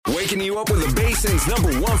Waking you up with the Basin's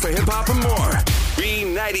 #1 for hip-hop and more.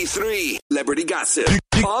 B93, Celebrity Gossip.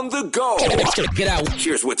 On the go. Get out.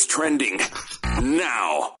 Here's what's trending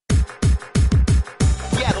now.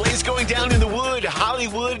 Yeah, the latest going down in the wood.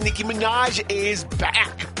 Hollywood, Nicki Minaj is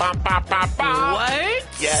back. What?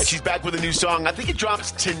 Yeah, she's back with a new song. I think it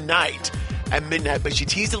drops tonight at midnight, but she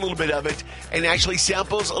teased a little bit of it and actually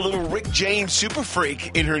samples a little Rick James Super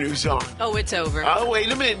Freak in her new song. Oh, it's over. Oh,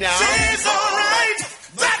 wait a minute now. She's all right.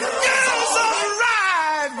 That girl's all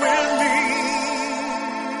right with me.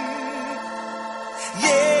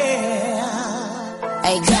 Yeah.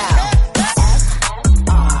 Hey, girl.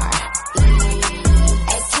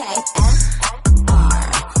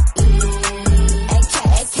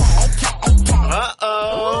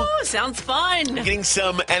 Sounds fun. Getting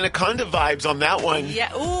some Anaconda vibes on that one.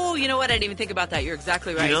 Yeah. Ooh, you know what? I didn't even think about that. You're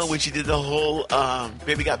exactly right. You know, when she did the whole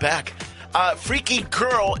Baby Got Back. Freaky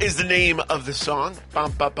Girl is the name of the song.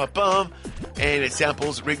 Bum, bum, bum, bum. And it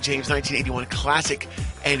samples Rick James' 1981 classic.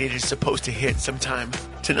 And it is supposed to hit sometime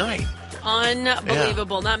tonight.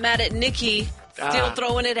 Unbelievable. Yeah. Not mad at Nicki. Still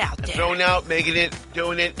throwing it out there. Throwing out, making it,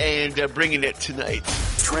 doing it, and bringing it tonight.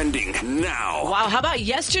 Trending now. Wow, how about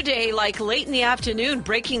yesterday, like late in the afternoon,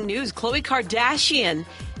 breaking news, Khloé Kardashian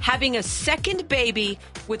having a second baby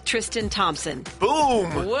with Tristan Thompson. Boom!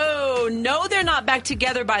 Whoa. No, they're not back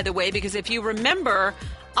together, by the way, because if you remember,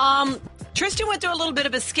 Tristan went through a little bit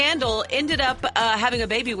of a scandal, ended up having a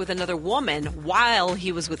baby with another woman while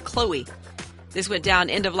he was with Khloé. This went down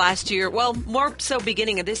end of last year. Well, more so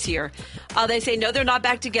beginning of this year. They say, no, they're not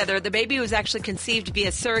back together. The baby was actually conceived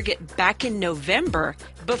via surrogate back in November,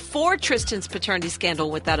 before Tristan's paternity scandal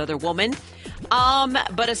with that other woman.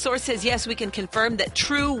 But a source says, yes, we can confirm that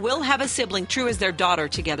True will have a sibling. True is their daughter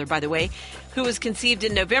together, by the way, who was conceived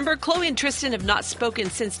in November. Khloé and Tristan have not spoken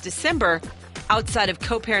since December outside of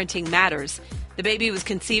co-parenting matters. The baby was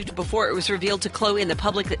conceived before it was revealed to Khloé and the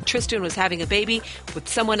public that Tristan was having a baby with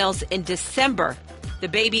someone else in December. The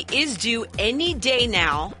baby is due any day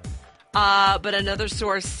now, but another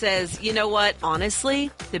source says, you know what, honestly,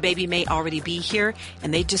 the baby may already be here,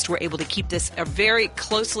 and they just were able to keep this a very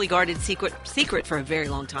closely guarded secret for a very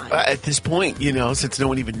long time. At this point, you know, since no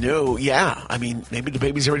one even knew, yeah, I mean, maybe the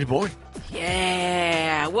baby's already born.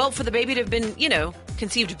 Yeah. Well, for the baby to have been,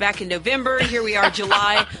 conceived back in November, here we are,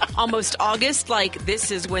 July, almost August. Like, this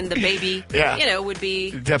is when the baby, would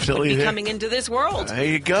be coming into this world. There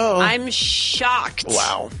you go. I'm shocked.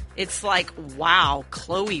 Wow. It's like, wow,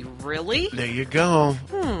 Khloé, really? There you go.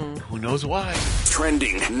 Who knows why?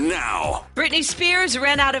 Trending now. Britney Spears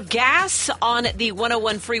ran out of gas on the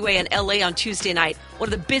 101 freeway in L.A. on Tuesday night.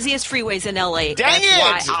 One of the busiest freeways in L.A. Dang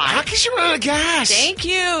it! How can she run out of gas? Thank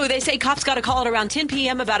you. They say cops got a call at around 10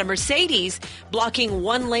 p.m. about a Mercedes blocking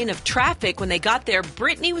one lane of traffic. When they got there,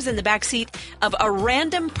 Britney was in the backseat of a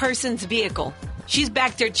random person's vehicle. She's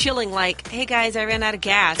back there chilling like, hey guys, I ran out of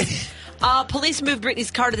gas. Police moved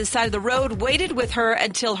Britney's car to the side of the road, waited with her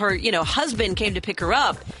until her, husband came to pick her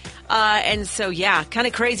up. And so, yeah, kind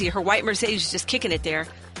of crazy. Her white Mercedes was just kicking it there.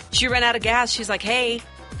 She ran out of gas. She's like, hey,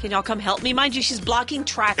 can y'all come help me? Mind you, she's blocking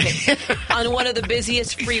traffic on one of the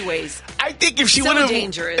busiest freeways. I think if she would have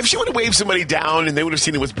waved somebody down and they would have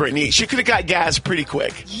seen it was Britney, she could have got gas pretty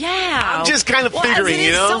quick. Yeah. I'm just kind of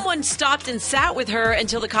figuring, Someone stopped and sat with her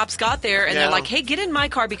until the cops got there, and they're like, hey, get in my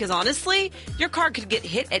car, because honestly, your car could get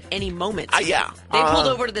hit at any moment. Yeah. They pulled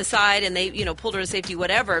over to the side, and they, pulled her to safety,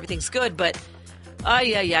 whatever. Everything's good, but...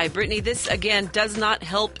 yeah. Brittany, this, again, does not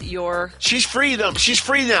help your... She's free, though. She's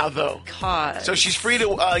free now, though. God. So she's free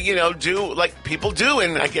to, do like people do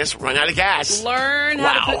and, I guess, run out of gas. Learn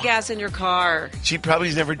how to put gas in your car. She probably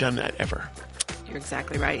has never done that, ever. You're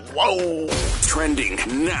exactly right. Whoa. Trending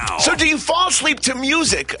now. So do you fall asleep to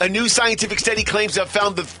music? A new scientific study claims to have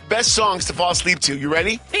found the best songs to fall asleep to. You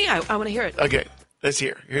ready? Yeah, I want to hear it. Okay, let's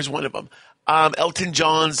hear. Here's one of them. Elton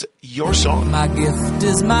John's Your Song. My gift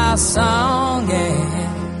is my song,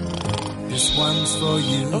 and this one's for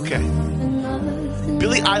you. Okay.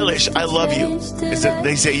 Billie Eilish, I Love You, is that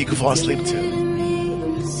they say you can fall asleep to.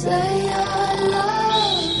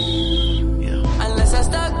 Yeah. Unless I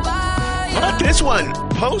stuck by you. How about this one?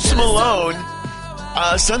 Post Malone,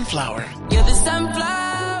 Sunflower. You're the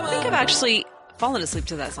sunflower. I think I've actually fallen asleep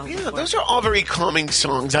to that song before. Those are all very calming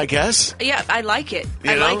songs, I guess. Yeah, I like it.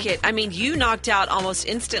 You know? Like it. I mean, you knocked out almost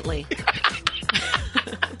instantly.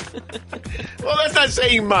 Well, that's not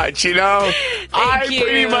saying much, I you.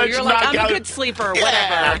 pretty much You're like, knock I'm out. a good sleeper, Yeah,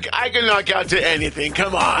 whatever. I can knock out to anything.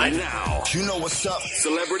 Come on. Now, you know what's up.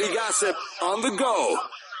 Celebrity Gossip on the go.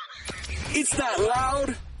 It's not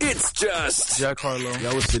loud, It's just Jack Harlow.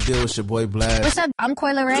 Yo, what's the deal with your boy Blast? What's up? I'm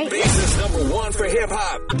Coyle Ray. Base's #1 for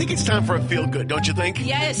hip-hop. I think it's time for a feel-good, don't you think?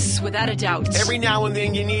 Yes, without a doubt. Every now and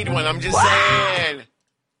then you need one. I'm just saying.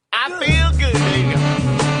 I feel good. There you go.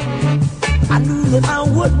 I knew that I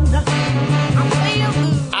would not.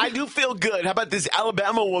 I do feel good. How about this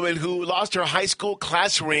Alabama woman who lost her high school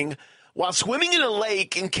class ring while swimming in a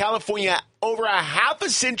lake in California over a half a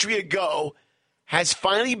century ago has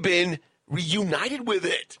finally been reunited with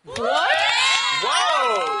it. What?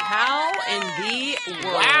 Whoa! How in the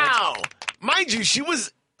world? Wow. Mind you, she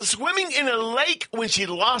was swimming in a lake when she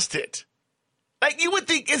lost it. Like, you would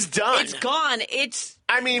think it's done. It's gone.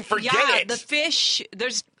 I mean, forget it. The fish,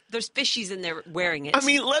 there's fishies in there wearing it. I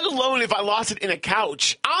mean, let alone if I lost it in a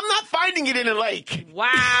couch. I'm not finding it in a lake.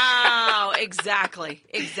 Wow. Exactly.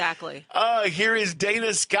 Here is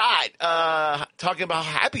Dana Scott talking about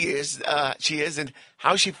how happy she is and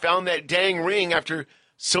how she found that dang ring after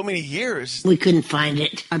so many years. We couldn't find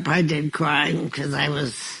it. I probably did crying because I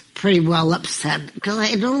was pretty well upset because I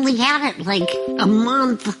had only had it like a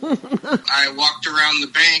month. I walked around the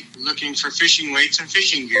bank looking for fishing weights and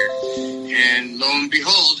fishing gear. And lo and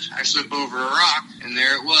behold, I slip over a rock, and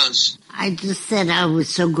there it was. I just said I was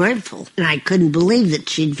so grateful. And I couldn't believe that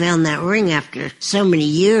she'd found that ring after so many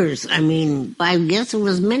years. I mean, I guess it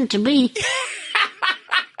was meant to be.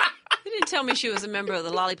 You didn't tell me she was a member of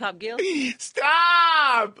the Lollipop Guild.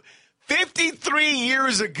 Stop! 53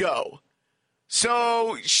 years ago.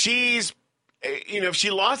 So she's, if she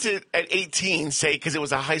lost it at 18, say, because it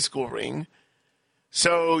was a high school ring.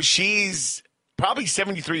 So she's probably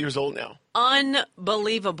 73 years old now.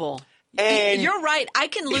 Unbelievable. And you're right. I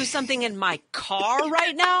can lose something in my car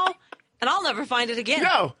right now, and I'll never find it again.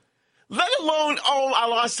 No. Let alone, I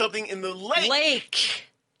lost something in the lake.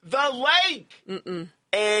 The lake. Mm-mm.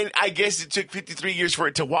 And I guess it took 53 years for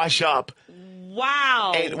it to wash up.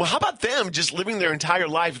 Wow. And, well, how about them just living their entire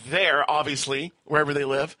life there, obviously, wherever they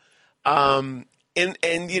live. And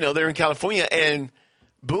they're in California, and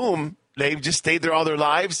boom, they've just stayed there all their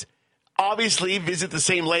lives. Obviously, visit the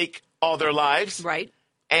same lake all their lives. Right.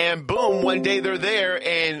 And boom, one day they're there,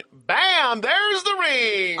 and bam, there's the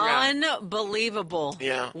ring. Unbelievable.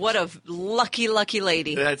 Yeah. What a lucky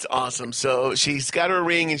lady. That's awesome. So she's got her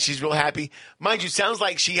ring, and she's real happy. Mind you, sounds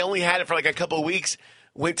like she only had it for like a couple of weeks,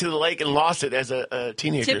 went to the lake and lost it as a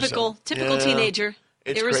teenager. Typical teenager.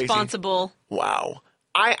 It's irresponsible. Crazy. Wow.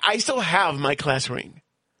 I still have my class ring.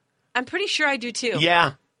 I'm pretty sure I do too.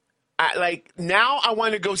 Yeah. Now I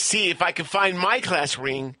want to go see if I can find my class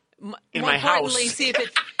ring in my house.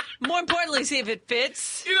 More importantly, see if it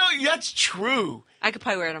fits. That's true. I could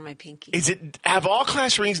probably wear it on my pinky. Have all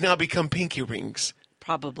class rings now become pinky rings?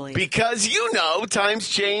 Probably. Because, times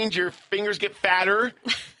change, your fingers get fatter.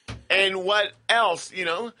 And what else,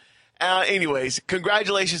 Anyways,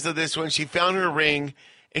 congratulations to this one. She found her ring,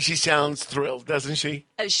 and she sounds thrilled, doesn't she?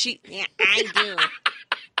 Yeah, I do.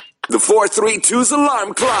 The 432's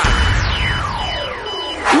alarm clock.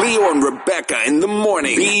 Leo and Rebecca in the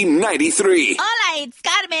morning. B93. Hola, it's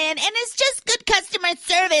Carmen, and it's just good customer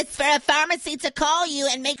service for a pharmacy to call you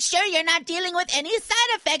and make sure you're not dealing with any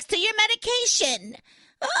side effects to your medication.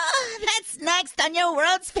 Oh, that's next on your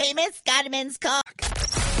world's famous Carmen's Call.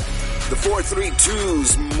 The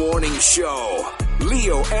 432's morning show.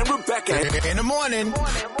 Leo and Rebecca In the morning.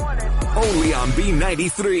 only on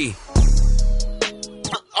B93.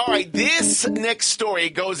 All right, this next story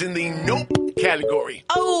goes in the nope category.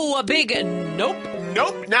 Oh, a big nope.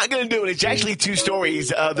 Nope, not going to do it. It's actually two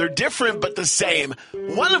stories. They're different but the same.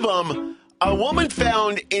 One of them, a woman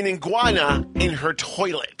found an iguana in her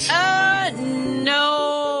toilet.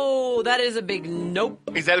 No. That is a big nope.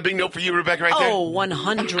 Is that a big nope for you, Rebecca, right there? Oh,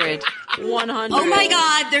 100. 100. Oh my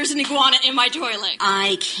God, there's an iguana in my toilet.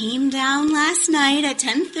 I came down last night at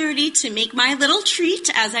 10:30 to make my little treat,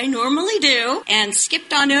 as I normally do, and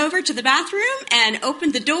skipped on over to the bathroom and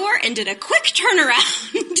opened the door and did a quick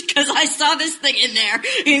turnaround because I saw this thing in there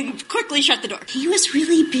and quickly shut the door. He was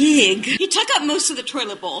really big. He took up most of the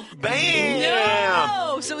toilet bowl. Bam!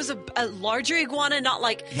 No! So it was a larger iguana, not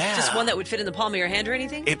like just one that would fit in the palm of your hand or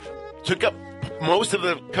anything? It took up most of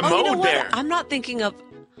the commode you know what? there. I'm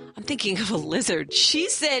thinking of a lizard. She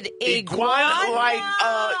said Iguana,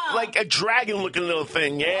 like a dragon-looking little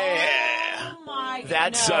thing. Yeah. Oh my!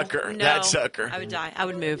 That sucker. No. That sucker. I would die. I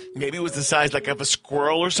would move. Maybe it was the size like of a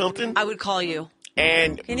squirrel or something. I would call you.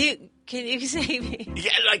 And Can you save me?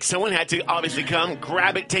 yeah, like someone had to obviously come,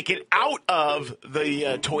 grab it, take it out of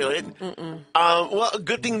the toilet. Well, a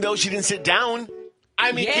good thing though she didn't sit down.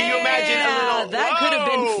 I mean, can you imagine a little? That could have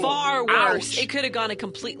been far worse. Ouch. It could have gone a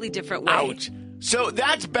completely different way. Ouch. So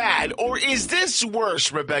that's bad. Or is this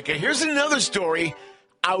worse, Rebecca? Here's another story.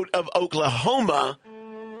 out of Oklahoma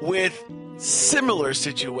with similar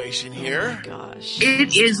situation here. Gosh.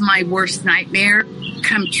 It is my worst nightmare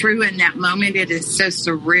come true in that moment. It is so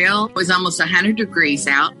surreal. It was almost 100 degrees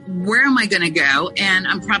out. Where am I going to go? And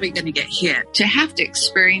I'm probably going to get hit. To have to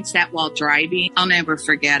experience that while driving, I'll never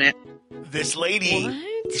forget it. This lady,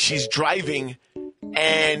 she's driving,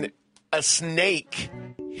 and a snake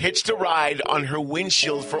hitched a ride on her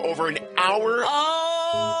windshield for over an hour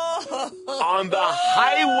on the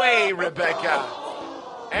highway, Rebecca.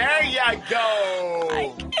 There you go.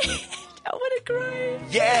 I want to cry.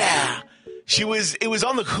 Yeah. It was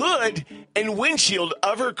on the hood and windshield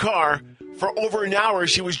of her car for over an hour.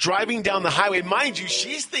 She was driving down the highway. Mind you,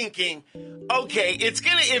 she's thinking, okay, it's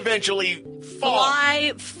going to eventually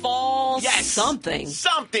fall. Yes.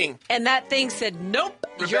 Something. And that thing said, nope,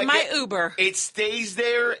 Rebecca, you're my Uber. It stays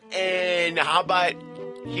there, and how about,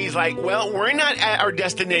 he's like, well, we're not at our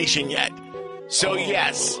destination yet. So,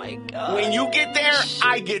 yes, my God. When you get there,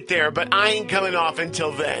 I get there, but I ain't coming off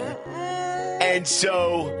until then. And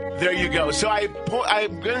so, there you go. So, I'm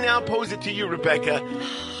going to now pose it to you, Rebecca.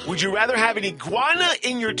 Would you rather have an iguana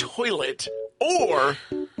in your toilet or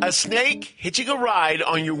a snake hitching a ride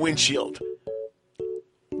on your windshield?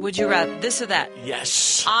 Would you rather this or that?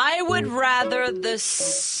 Yes. I would rather the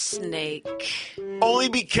snake. Only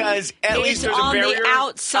because at least there's a barrier? It's on the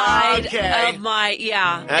outside of my,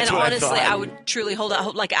 That's and what honestly, I thought. I would truly hold out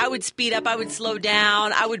hope. Like, I would speed up, I would slow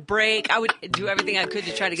down, I would brake, I would do everything I could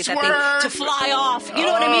to try to get that thing to fly off. You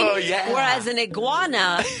know what I mean? Yeah. Whereas an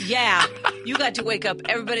iguana, you got to wake up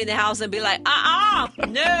everybody in the house and be like,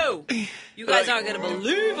 no. You guys aren't going to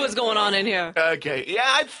believe what's going on in here. Okay. Yeah,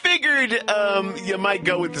 I figured you might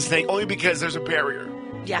go with the snake only because there's a barrier.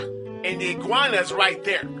 Yeah. And the iguana's right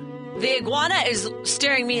there. The iguana is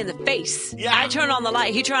staring me in the face. Yeah. I turned on the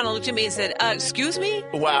light. He turned to look at me and said, excuse me?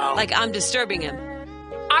 Wow. Like I'm disturbing him.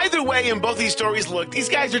 Either way, in both these stories, look, these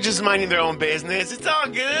guys are just minding their own business. It's all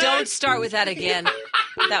good. Don't start with that again.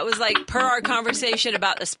 That was like per our conversation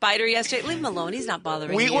about a spider yesterday. Leave him alone. He's not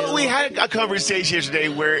bothering you. Well, we had a conversation yesterday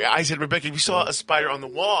where I said, Rebecca, if you saw a spider on the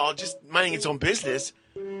wall just minding its own business,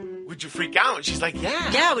 would you freak out? And she's like,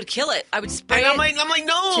 yeah. Yeah, I would kill it. I would spray and it I'm like,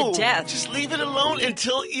 no. to death. Just leave it alone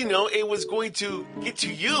until, it was going to get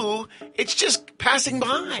to you. It's just passing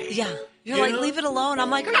by. Yeah. You're like, leave it alone.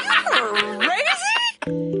 I'm like, are you crazy?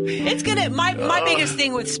 It's gonna. My biggest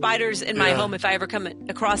thing with spiders in my home, if I ever come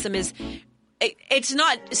across them, is it's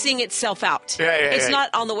not seeing itself out. It's not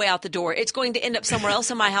on the way out the door. It's going to end up somewhere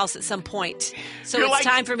else in my house at some point. So it's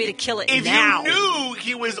time for me to kill it now. If you knew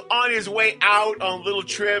he was on his way out on a little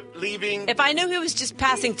trip, leaving. If I knew he was just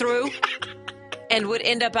passing through and would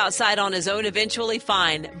end up outside on his own eventually,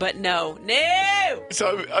 fine. But no.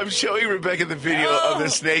 So I'm showing Rebecca the video of the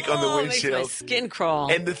snake on the windshield. It makes my skin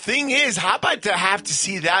crawl. And the thing is, how about to have to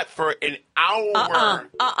see that for an hour?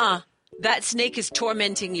 That snake is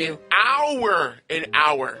tormenting you. An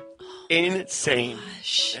hour. Insane.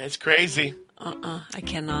 Gosh. That's crazy. I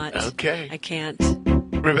cannot. Okay. I can't.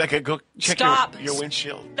 Rebecca, go check your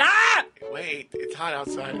windshield. Ah! Wait, it's hot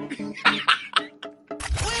outside.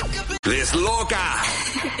 This loca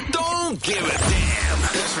don't give a damn.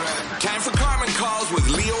 That's right. Time for Carmen Calls with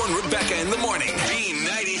Leo and Rebecca in the morning.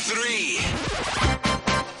 B93.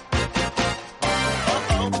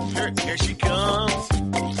 Here she comes.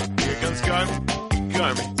 Here comes Carmen.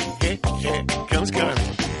 Here comes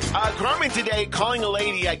Carmen. Carmen today calling a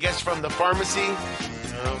lady, I guess, from the pharmacy.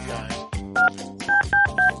 Oh, gosh.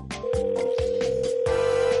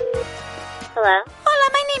 Hello? Hola,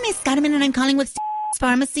 my name is Carmen, and I'm calling with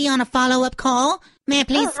Pharmacy on a follow-up call. May I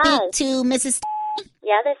please speak to Mrs.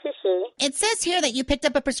 Yeah, this is she. It says here that you picked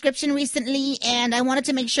up a prescription recently, and I wanted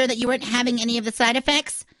to make sure that you weren't having any of the side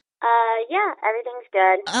effects. Yeah, everything's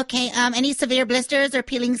good. Okay, any severe blisters or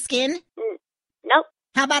peeling skin? Nope.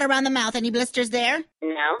 How about around the mouth? Any blisters there?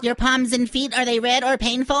 No. Your palms and feet, are they red or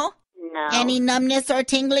painful? No. Any numbness or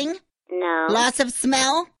tingling? No. Loss of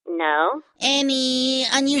smell? No. Any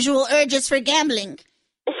unusual urges for gambling?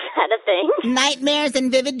 Is that a thing? Nightmares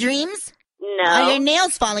and vivid dreams? No. Are your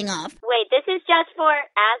nails falling off? Wait, this is just for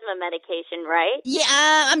asthma medication, right? Yeah,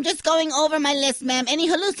 I'm just going over my list, ma'am. Any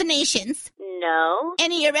hallucinations? No.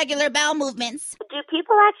 Any irregular bowel movements? Do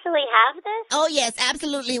people actually have this? Oh, yes,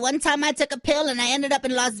 absolutely. One time I took a pill and I ended up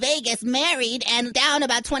in Las Vegas, married, and down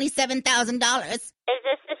about $27,000. Is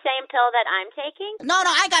this the same pill that I'm taking? No,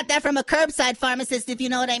 I got that from a curbside pharmacist, if you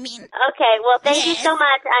know what I mean. Okay, well, thank you so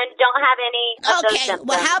much. I don't have any of those symptoms.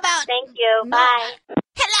 Well, how about... Thank you. No. Bye.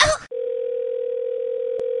 Hello?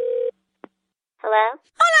 Hello?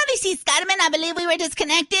 Hola, this is Carmen. I believe we were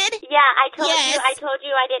disconnected. Yeah, I told Yes. you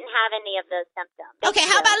I didn't have any of those symptoms. Okay,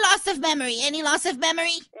 how about loss of memory? Any loss of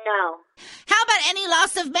memory? No. How about any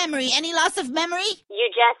loss of memory? Any loss of memory? You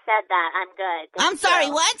just said that. I'm good. I'm sorry,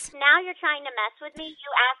 what? Now you're trying to mess with me. You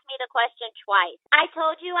asked me the question twice. I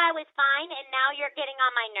told you I was fine, and now you're getting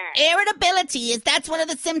on my nerves. Irritability. That's one of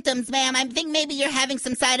the symptoms, ma'am. I think maybe you're having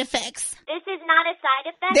some side effects. This is not a side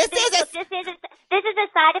effect. This is a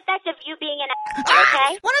side effect of you being an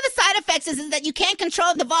okay? One of the side effects is that you can't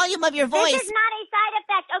control the volume of your voice. This is not a side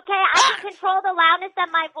effect, okay? I can control the loudness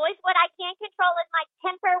of my voice. What I can't control is my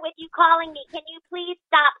temper with you calling me. Can you please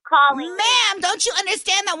stop calling me? Ma'am, don't you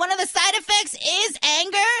understand that one of the side effects is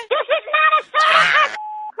anger? This is not a side effect.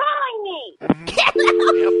 Calling me. Yep,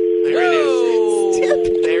 there it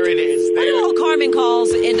is. There it is. Why do all Carmen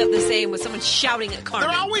calls end up the same with someone shouting at Carmen?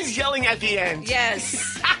 They're always yelling at the end.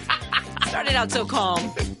 Yes. Started out so calm.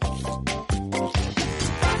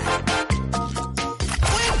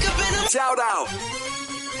 Shout out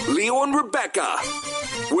Leo and Rebecca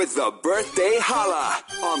with the Birthday Holla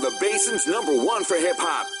on the Basin's #1 for hip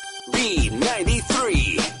hop,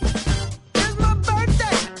 B93. It's my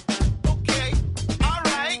birthday. Okay. All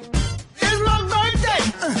right. It's my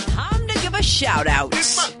birthday. Time to give a shout out.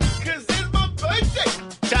 Because it's my birthday.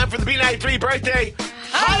 Time for the B93 birthday.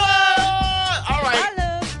 Holla! All right.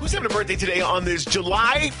 Hello. Who's having a birthday today on this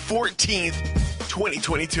July 14th,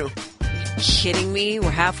 2022? Kidding me? We're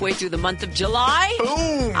halfway through the month of July.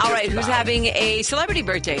 Boom! All right, who's having a celebrity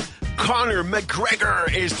birthday? Conor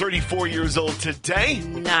McGregor is 34 years old today.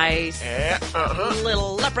 Nice. Yeah,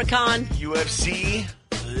 Little leprechaun. UFC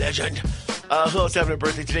legend. Who else having a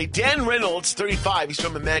birthday today? Dan Reynolds, 35. He's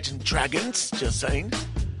from Imagine Dragons. Just saying.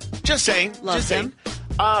 Just saying. Love just him.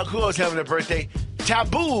 saying. Who else having a birthday?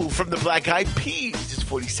 Taboo from the Black Eyed Peas is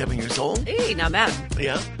 47 years old. Hey, not bad.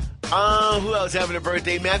 Yeah. Who else having a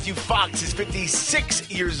birthday? Matthew Fox is 56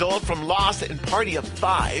 years old from Lost and Party of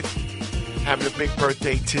 5. Having a big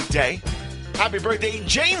birthday today. Happy birthday.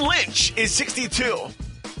 Jane Lynch is 62.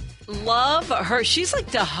 Love her. She's like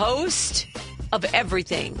the host of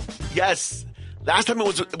everything. Yes. Last time it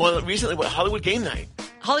was, well, recently, Hollywood Game Night.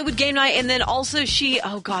 Hollywood Game Night, and then also she,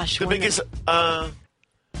 oh gosh. The biggest,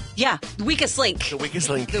 yeah, the weakest link. The weakest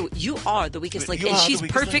link. You are the weakest link. You And are she's the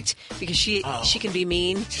weakest perfect because she can be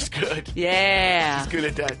mean. She's good. Yeah. She's good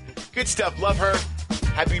at that. Good stuff. Love her.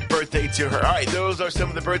 Happy birthday to her. All right, those are some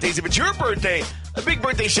of the birthdays. If it's your birthday, a big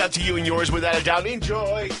birthday shout to you and yours without a doubt.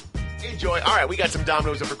 Enjoy. Enjoy. All right, we got some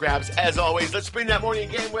dominoes up for grabs. As always, let's spin that morning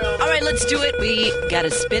again, Will. All right, let's do it. We got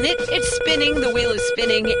to spin it. It's spinning. The wheel is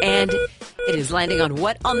spinning. And it is landing on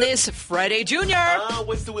what on this Friday, Junior?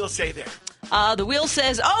 What's the wheel say there? The wheel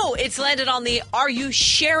says, it's landed on the Are You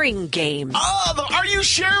Sharing game. Oh, the Are You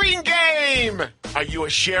Sharing game. Are you a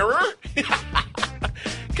sharer?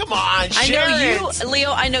 Come on, share I know it. you,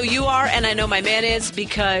 Leo, I know you are, and I know my man is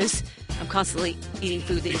because I'm constantly eating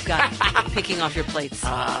food that you've got picking off your plates.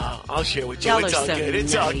 I'll share with you. Y'all It's are all so good.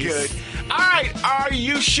 It's all nice. good. All right, Are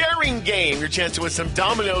You Sharing game. Your chance to win some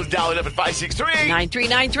dominoes. Dial it up at 563.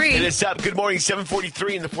 9393. It is up. Good morning,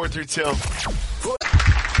 743 in the 432.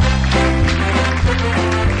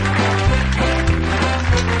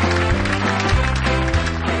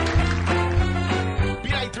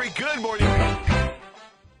 B93, good morning.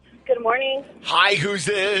 Good morning. Hi, who's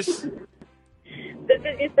this? This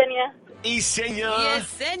is Yesenia. Yesenia.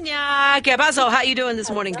 Yesenia. ¿Qué pasó? How you doing this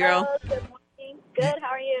morning, girl? Good morning. Good. How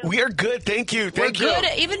are you? We are good. Thank you. Thank you. We're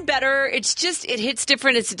good. Even better. It's just, it hits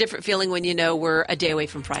different. It's a different feeling when you know we're a day away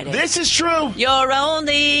from Friday. This is true. You're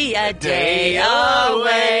only a day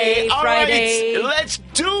away. All Friday. right, let's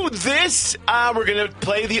do this. We're going to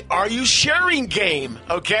play the Are You Sharing game,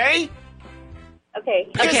 okay? Okay.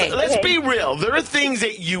 Because let's be real. There are things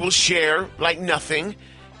that you will share like nothing.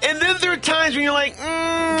 And then there are times when you're like,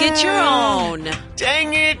 Get your own.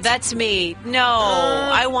 Dang it. That's me. No,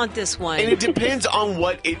 I want this one. And it depends on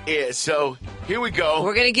what it is. So here we go.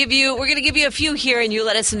 We're gonna give you a few here, and you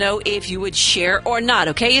let us know if you would share or not.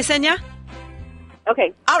 Okay, Yesenia?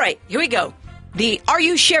 Okay. All right, here we go. The Are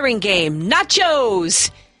You Sharing game. Nachos.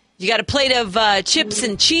 You got a plate of chips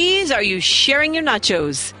and cheese. Are you sharing your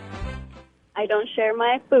nachos? I don't share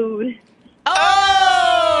my food.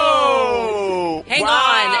 Oh! Hang Wow.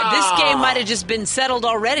 on. This game might have just been settled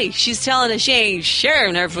already. She's telling us she ain't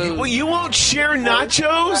sharing her food. Well, you won't share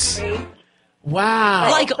nachos? Sorry.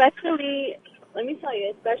 Wow. Especially, let me tell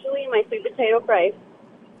you, especially my sweet potato fries.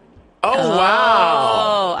 Oh,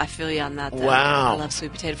 wow. Oh, I feel you on that. Though. Wow. I love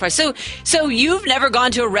sweet potato fries. So you've never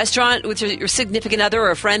gone to a restaurant with your significant other or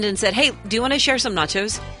a friend and said, hey, do you want to share some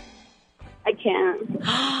nachos? I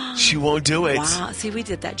can't. She won't do it. Wow. See, we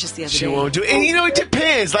did that just the other day. She won't do it. And, it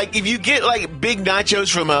depends. Like, if you get, big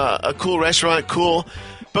nachos from a cool restaurant, cool.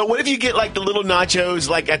 But what if you get, the little nachos,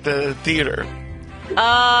 at the theater?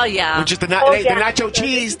 Yeah. Which is the nacho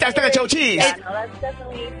cheese. That's the nacho cheese. Yeah, no, that's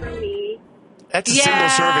definitely for me. That's a single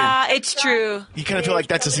serving. Yeah, it's true. You kind of feel like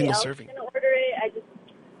that's a single serving. Order it.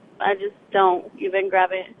 I just don't even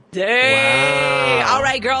grab it. Dang. Wow. All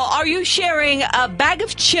right, girl. Are you sharing a bag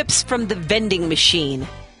of chips from the vending machine?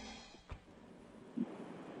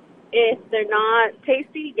 If they're not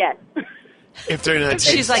tasty, yes. If they're not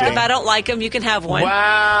tasty. She's like, if I don't like them, you can have one.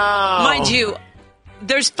 Wow. Mind you,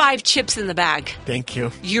 there's 5 chips in the bag. Thank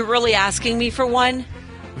you. You're really asking me for one?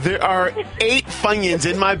 There are 8 Funyuns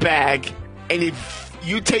in my bag, and if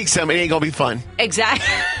you take some, it ain't going to be fun. Exactly.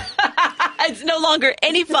 It's no longer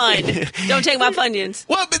any fun. Don't take my Funyuns.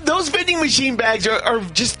 Well, but those vending machine bags are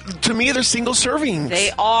just, to me, they're single servings. They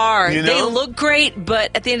are. You know? They look great, but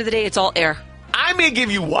at the end of the day, it's all air. I may give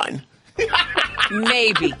you one.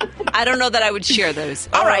 Maybe. I don't know that I would share those.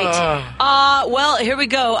 All right. Well, here we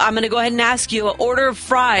go. I'm going to go ahead and ask you an order of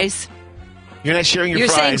fries. You're not sharing your You're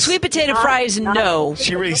fries. saying sweet potato fries, no.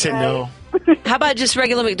 She really said no. How about just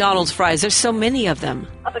regular McDonald's fries? There's so many of them.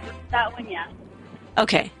 Oh, that one, yeah.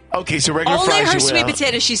 Okay. Okay, so regular Only fries her you sweet will.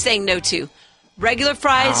 potatoes she's saying no to. Regular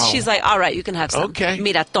fries, Wow. she's like, all right, you can have some. Okay.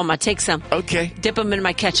 Mira, toma, take some. Okay. Dip them in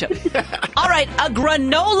my ketchup. All right, a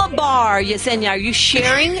granola bar. Yesenia, are you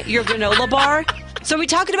sharing your granola bar? So are we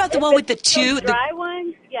talking about the one with the two... The dry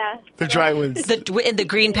ones? Yeah. The dry ones. In the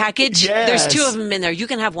green package? Yes. There's 2 of them in there. You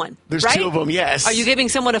can have one. There's right? 2 of them, yes. Are you giving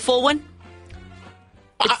someone a full one?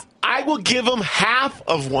 I will give them half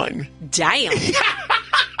of one. Damn.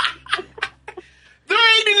 There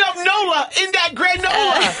ain't enough Nola in that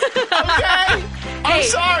granola. Okay? I'm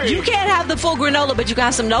sorry. You can't have the full granola, but you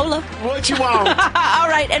got some Nola. What you want? All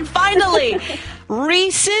right, and finally,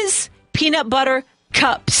 Reese's peanut butter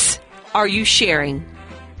cups. Are you sharing?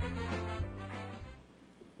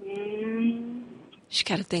 She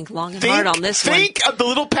got to think long and hard on this one. Think of the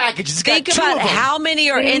little package. It's Think got 2 about of them. how many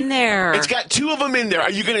are in there. It's got 2 of them in there. Are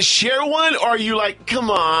you going to share one, or are you like, come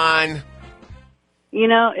on?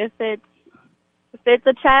 If it's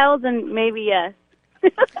a child, then maybe yes.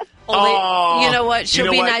 Only, you know what? She'll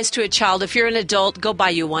you know be what? nice to a child. If you're an adult, go buy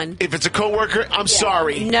you one. If it's a coworker, I'm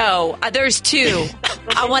sorry. No, there's 2.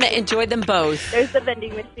 I want to enjoy them both. There's the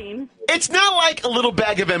vending machine. It's not like a little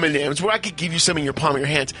bag of M&Ms where I could give you some in your palm of your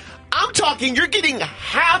hands. I'm talking, you're getting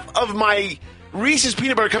half of my Reese's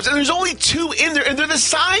peanut butter cups, and there's only 2 in there, and they're the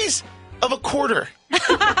size of a quarter.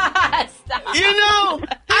 Come on.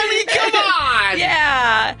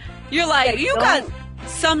 Yeah. You're like, you got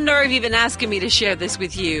some nerve even asking me to share this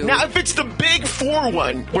with you. Now, if it's the big 4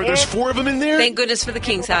 one, where there's 4 of them in there. Thank goodness for the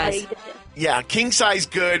king size. Yeah, king size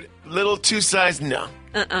good, little 2 size, no.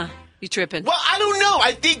 You tripping. Well, I don't know.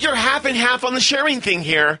 I think you're half and half on the sharing thing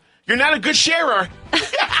here. You're not a good sharer.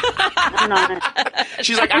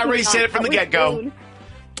 She's like, I already said it from the get-go.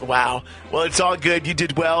 Wow. Well, it's all good. You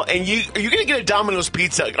did well. And are you going to get a Domino's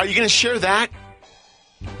pizza? Are you going to share that?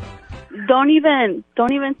 Don't even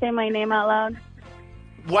say my name out loud.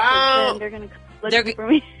 Wow. They're going to look for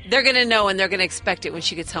me. They're going to know, and they're going to expect it when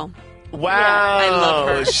she gets home. Wow. Yeah, I love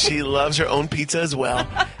her. She loves her own pizza as well.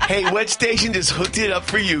 Hey, what station just hooked it up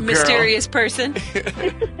for you, girl? Mysterious person.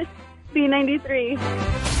 B93.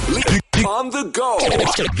 On the go.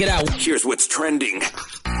 Get out. Here's what's trending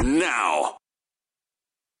now.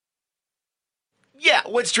 Yeah,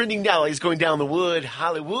 what's trending now? He's going down the wood.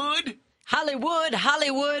 Hollywood.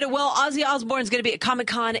 Well, Ozzy Osbourne's going to be at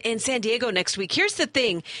Comic-Con in San Diego next week. Here's the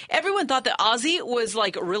thing. Everyone thought that Ozzy was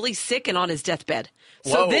really sick and on his deathbed.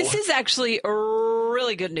 So Whoa. this is actually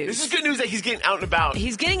really good news. This is good news that he's getting out and about.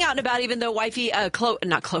 He's getting out and about, even though wifey,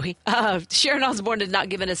 Sharon Osbourne had not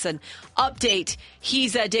given us an update.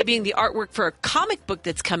 He's debuting the artwork for a comic book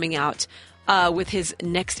that's coming out with his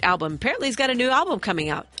next album. Apparently, he's got a new album coming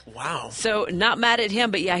out. Wow. So not mad at him,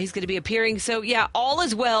 but yeah, he's going to be appearing. So yeah, all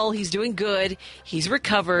is well. He's doing good. He's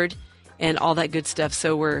recovered and all that good stuff.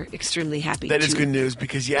 So we're extremely happy. That is good news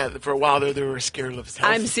because, yeah, for a while there, they were scared of his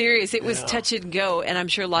health. I'm serious. It was touch and go. And I'm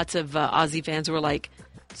sure lots of Ozzy fans were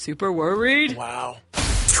super worried. Wow.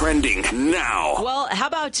 Trending now. Well, how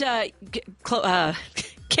about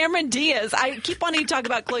Cameron Diaz? I keep wanting to talk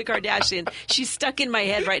about Khloé Kardashian. She's stuck in my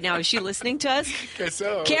head right now. Is she listening to us? Guess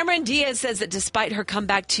so. Cameron Diaz says that despite her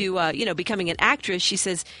comeback to, becoming an actress, she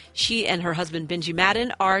says she and her husband, Benji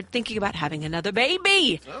Madden, are thinking about having another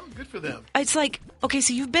baby. Oh, good for them. It's like, okay,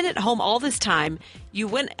 so you've been at home all this time. You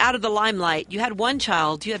went out of the limelight. You had one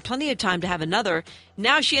child. You had plenty of time to have another.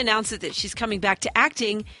 Now she announces that she's coming back to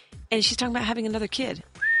acting, and she's talking about having another kid.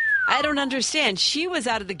 I don't understand. She was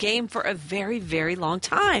out of the game for a very, very long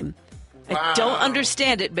time. Wow. I don't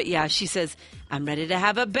understand it, but yeah, she says, I'm ready to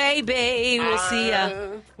have a baby. We'll see.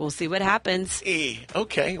 We'll see what happens.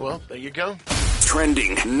 Okay, well, there you go.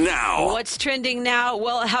 Trending now. What's trending now?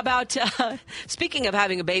 Well, how about, speaking of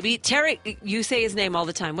having a baby, Tariq, you say his name all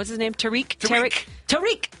the time. What's his name?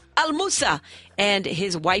 Tariq Al-Musa and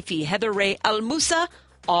his wifey, Heather Ray Al-Musa,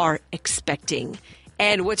 are expecting.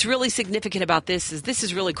 And what's really significant about this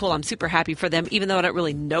is really cool. I'm super happy for them, even though I don't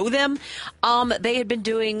really know them. They had been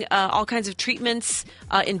doing all kinds of treatments,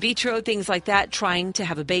 in vitro, things like that, trying to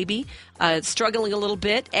have a baby, struggling a little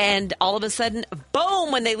bit. And all of a sudden,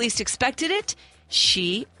 boom, when they least expected it,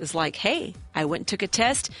 she was like, hey, I went and took a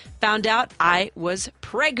test, found out I was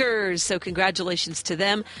preggers. So congratulations to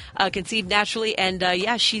them. Conceived naturally. And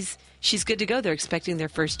yeah, she's good to go. They're expecting their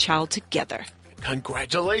first child together.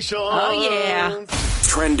 Congratulations. Oh, yeah.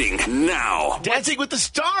 Trending now. Dancing with the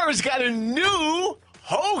Stars got a new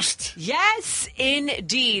host. Yes,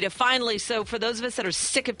 indeed. Finally. So for those of us that are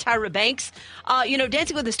sick of Tyra Banks,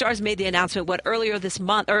 Dancing with the Stars made the announcement earlier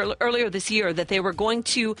this year that they were going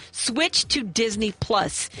to switch to Disney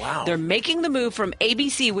Plus. Wow. They're making the move from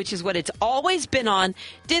ABC, which is what it's always been on,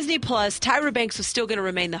 Disney Plus. Tyra Banks was still going to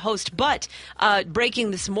remain the host, but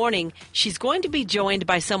breaking this morning, she's going to be joined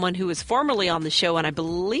by someone who was formerly on the show, and I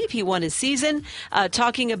believe he won his season,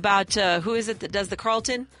 talking about who is it that does the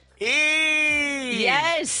Carlton?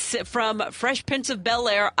 Yes, from Fresh Prince of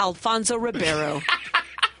Bel-Air, Alfonso Ribeiro.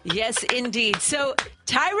 Yes, indeed. So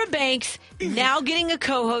Tyra Banks now getting a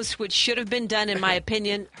co-host, which should have been done, in my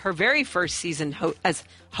opinion, her very first season as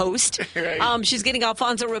host. Right. She's getting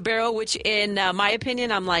Alfonso Ribeiro, which in my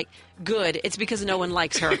opinion, I'm like, good. It's because no one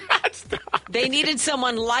likes her. They needed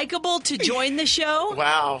someone likable to join the show.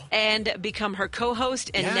 Wow. And become her co-host.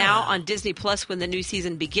 And now on Disney Plus, when the new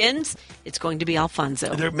season begins, it's going to be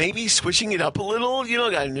Alfonso. They're maybe switching it up a little.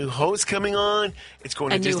 Got a new host coming on. It's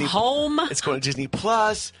going to Disney. New home. It's going to Disney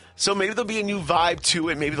Plus. So maybe there'll be a new vibe to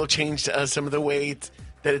it. Maybe they'll change some of the way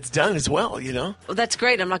that it's done as well, Well, that's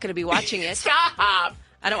great. I'm not going to be watching it. Stop.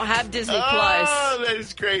 I don't have Disney Plus. Oh, that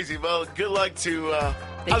is crazy. Well, good luck to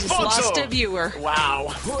They just Alfonso. lost a viewer.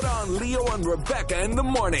 Wow. Put on Leo and Rebecca in the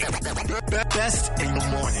morning. Best in the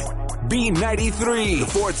morning. B93,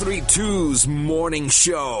 432's morning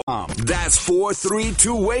show. That's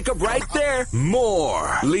 432. Wake up right there.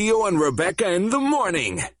 More Leo and Rebecca in the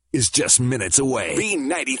morning is just minutes away.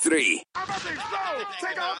 B93.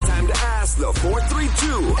 Time to ask the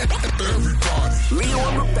 432. Leo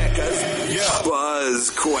and Rebecca's Buzz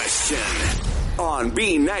Question on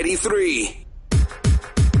B93.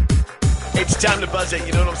 It's time to buzz it,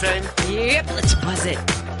 you know what I'm saying? Yep, let's buzz it.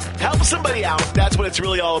 Help somebody out. That's what it's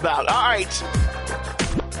really all about. All right.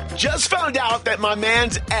 Just found out that my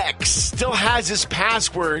man's ex still has his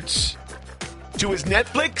passwords to his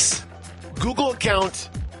Netflix, Google account,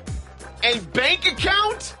 and bank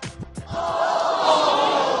account.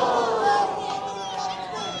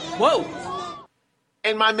 Whoa.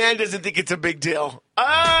 And my man doesn't think it's a big deal.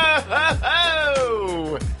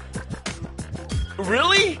 Oh.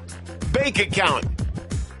 Really? Bank account.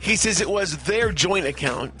 He says it was their joint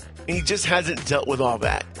account, and he just hasn't dealt with all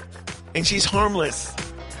that. And she's harmless.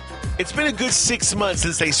 It's been a good 6 months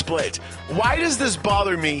since they split. Why does this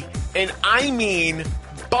bother me? And I mean,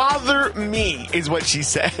 bother me is what she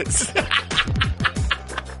says.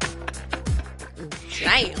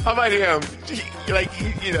 Damn. How about him?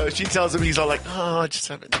 She tells him, he's all like, oh, I just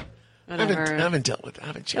haven't dealt with it. I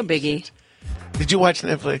haven't changed. No biggie. It. Did you watch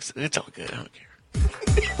Netflix? It's all good. I don't care.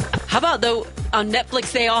 How about, though, on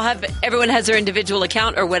Netflix, everyone has their individual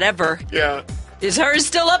account or whatever. Yeah. Is hers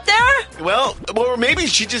still up there? Well, or maybe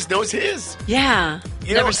she just knows his. Yeah.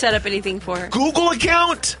 Never set up anything for her. Google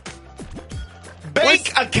account?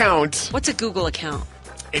 Bank account. What's a Google account?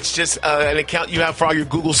 It's just an account you have for all your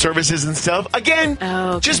Google services and stuff. Again,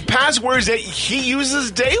 just passwords that he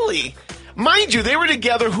uses daily. Mind you, they were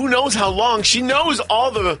together who knows how long. She knows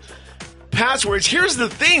all the passwords. Here's the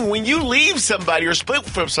thing. When you leave somebody or split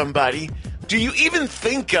from somebody, do you even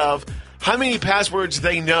think of how many passwords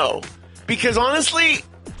they know? Because honestly,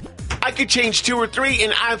 I could change 2 or 3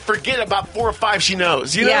 and I forget about 4 or 5 she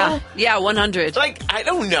knows, you know? Yeah, 100. I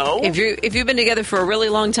don't know. If you've been together for a really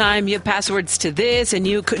long time, you have passwords to this and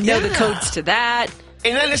you could know the codes to that.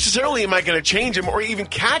 And not necessarily am I going to change them or even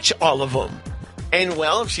catch all of them. And,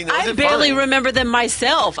 well, if she knows I barely remember them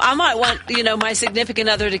myself. I might want, my significant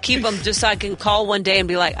other to keep them just so I can call one day and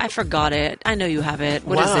be like, I forgot it. I know you have it.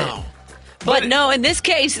 What is it? But no, in this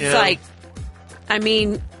case, it's like, I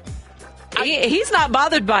He's not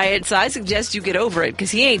bothered by it, so I suggest you get over it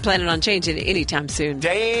because he ain't planning on changing it anytime soon.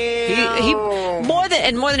 Damn. He more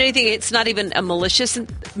than anything, it's not even a malicious,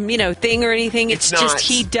 thing or anything. It's just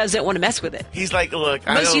he doesn't want to mess with it. He's like, look,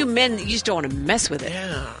 most of you men, you just don't want to mess with it.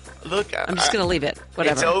 Yeah. Look, I'm just going to leave it.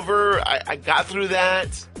 Whatever. It's over. I got through that.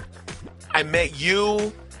 I met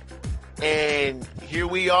you, and here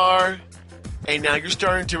we are. And now you're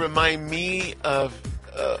starting to remind me of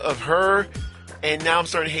her, and now I'm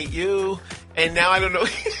starting to hate you. And now I don't know.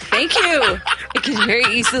 Thank you. It can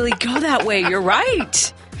very easily go that way. You're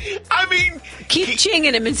right. I mean, keep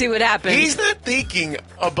chinging him and see what happens. He's not thinking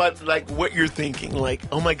about like what you're thinking. Like,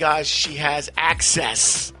 oh my gosh, she has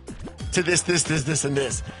access to this, and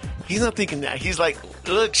this. He's not thinking that. He's like,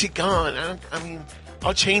 look, she's gone.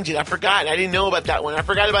 I'll change it. I forgot. I didn't know about that one. I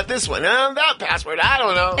forgot about this one. That password. I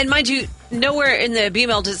don't know. And mind you, nowhere in the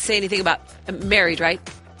email does it say anything about married, right?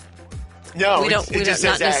 No, we don't.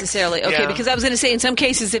 Not necessarily. Okay, because I was going to say in some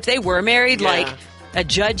cases, if they were married, like a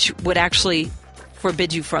judge would actually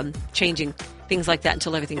forbid you from changing things like that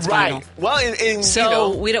until everything's final. Well,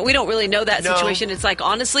 so we don't really know that situation. It's like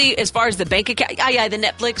honestly, as far as the bank account, the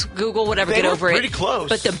Netflix, Google, whatever, get over it. Pretty close.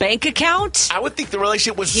 But the bank account, I would think the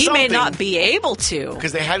relationship was. He may not be able to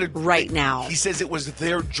because they had to right now. He says it was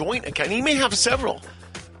their joint account. He may have several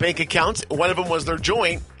bank accounts. One of them was their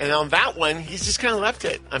joint, and on that one, he's just kind of left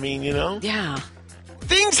it. Yeah.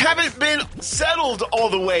 Things haven't been settled all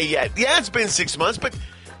the way yet. Yeah, it's been 6 months, but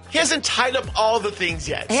he hasn't tied up all the things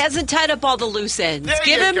yet. He hasn't tied up all the loose ends.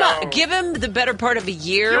 Give him the better part of a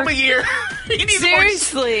year. Give him a year.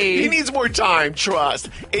 Seriously. He needs more time, trust.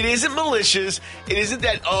 It isn't malicious. It isn't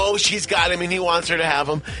that, she's got him and he wants her to have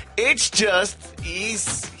him. It's just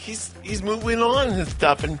he's moving on and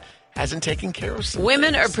stuff and hasn't taken care of some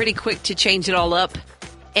Women things. are pretty quick to change it all up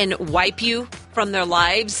and wipe you from their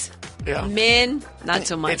lives. Yeah. Men, not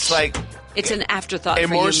so much. It's like... It's an afterthought and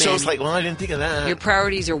for you, more so, men. it's like, well, I didn't think of that. Your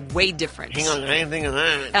priorities are way different. Hang on, I didn't think of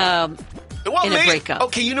that. In a breakup.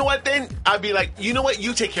 Okay, you know what then? I'd be like, you know what?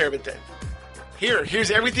 You take care of it then.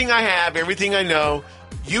 Here's everything I have, everything I know.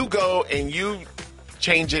 You go and you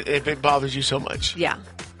change it if it bothers you so much. Yeah.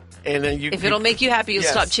 And then if it'll make you happy, you'll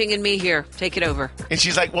stop chinging me here. Take it over. And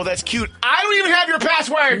she's like, well, that's cute. I don't even have your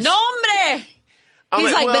passwords. No, hombre.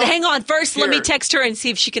 He's like, but hang on. First, let me text her and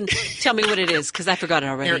see if she can tell me what it is, because I forgot it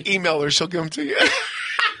already. Here, email her. She'll give them to you.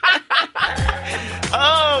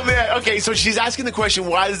 Oh, man. Okay, so she's asking the question,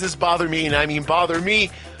 why does this bother me? And I mean, bother me.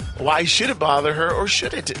 Why should it bother her, or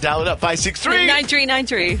should it? Dial it up,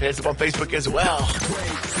 563-9393. Hit us up on Facebook as well.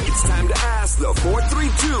 It's time to ask the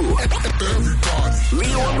 432.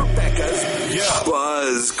 Leo and Rebecca's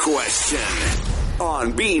Buzz Question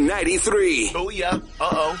on B93. Oh, yeah.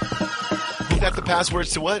 Uh-oh. Who got the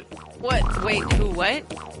passwords to what? What? Wait, who what?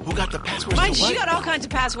 Who got the passwords Mike, to what? you got all kinds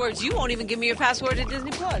of passwords. You won't even give me your password at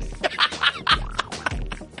Disney Plus.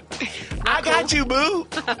 I got you, boo.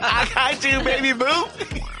 I got you, baby boo.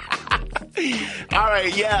 All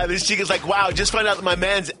right, yeah. This chick is like, wow, just found out that my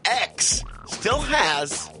man's ex still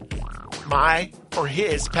has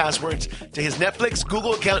his passwords to his Netflix,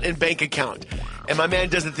 Google account, and bank account. And my man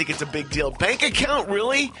doesn't think it's a big deal. Bank account,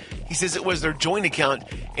 really? He says it was their joint account,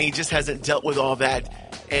 and he just hasn't dealt with all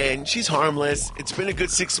that. And she's harmless. It's been a good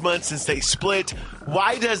 6 months since they split.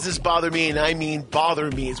 Why does this bother me? And I mean bother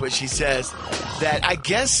me is what she says. That I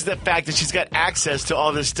guess the fact that she's got access to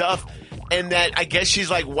all this stuff, and that I guess she's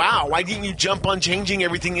like, wow, why didn't you jump on changing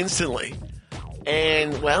everything instantly?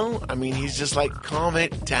 And, well, I mean, he's just like, calm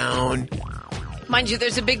it down. Mind you,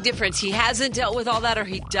 there's a big difference. He hasn't dealt with all that, or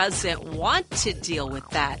he doesn't want to deal with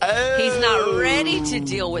that. Oh. He's not ready to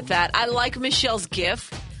deal with that. I like Michelle's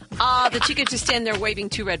gif. That she could just stand there waving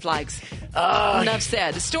 2 red flags. Enough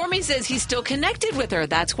said. Stormy says he's still connected with her.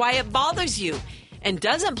 That's why it bothers you. And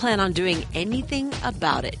doesn't plan on doing anything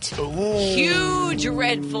about it. Ooh. Huge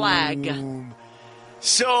red flag.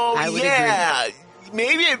 So, I would agree.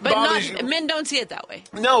 Maybe it but bothers you. Men don't see it that way.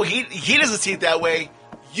 No, he doesn't see it that way.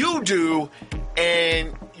 You do,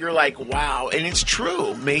 and you're like, wow. And it's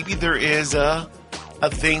true. Maybe there is a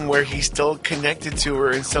thing where he's still connected to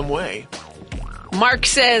her in some way. Mark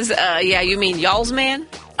says, you mean y'all's man?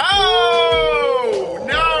 Oh,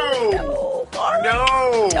 no.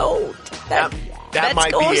 No. Don't. That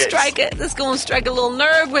might be it. That's going to strike a little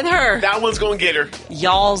nerve with her. That one's going to get her.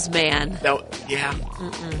 Y'all's man. Yeah.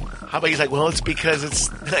 How about he's like, well, it's because it's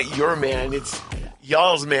not your man. It's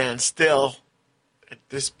y'all's man still. At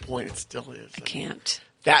this point, it still is. I can't.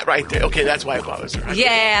 That right there. Okay, that's why it bothers her.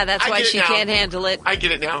 That's why she can't handle it. I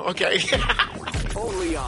get it now. Okay.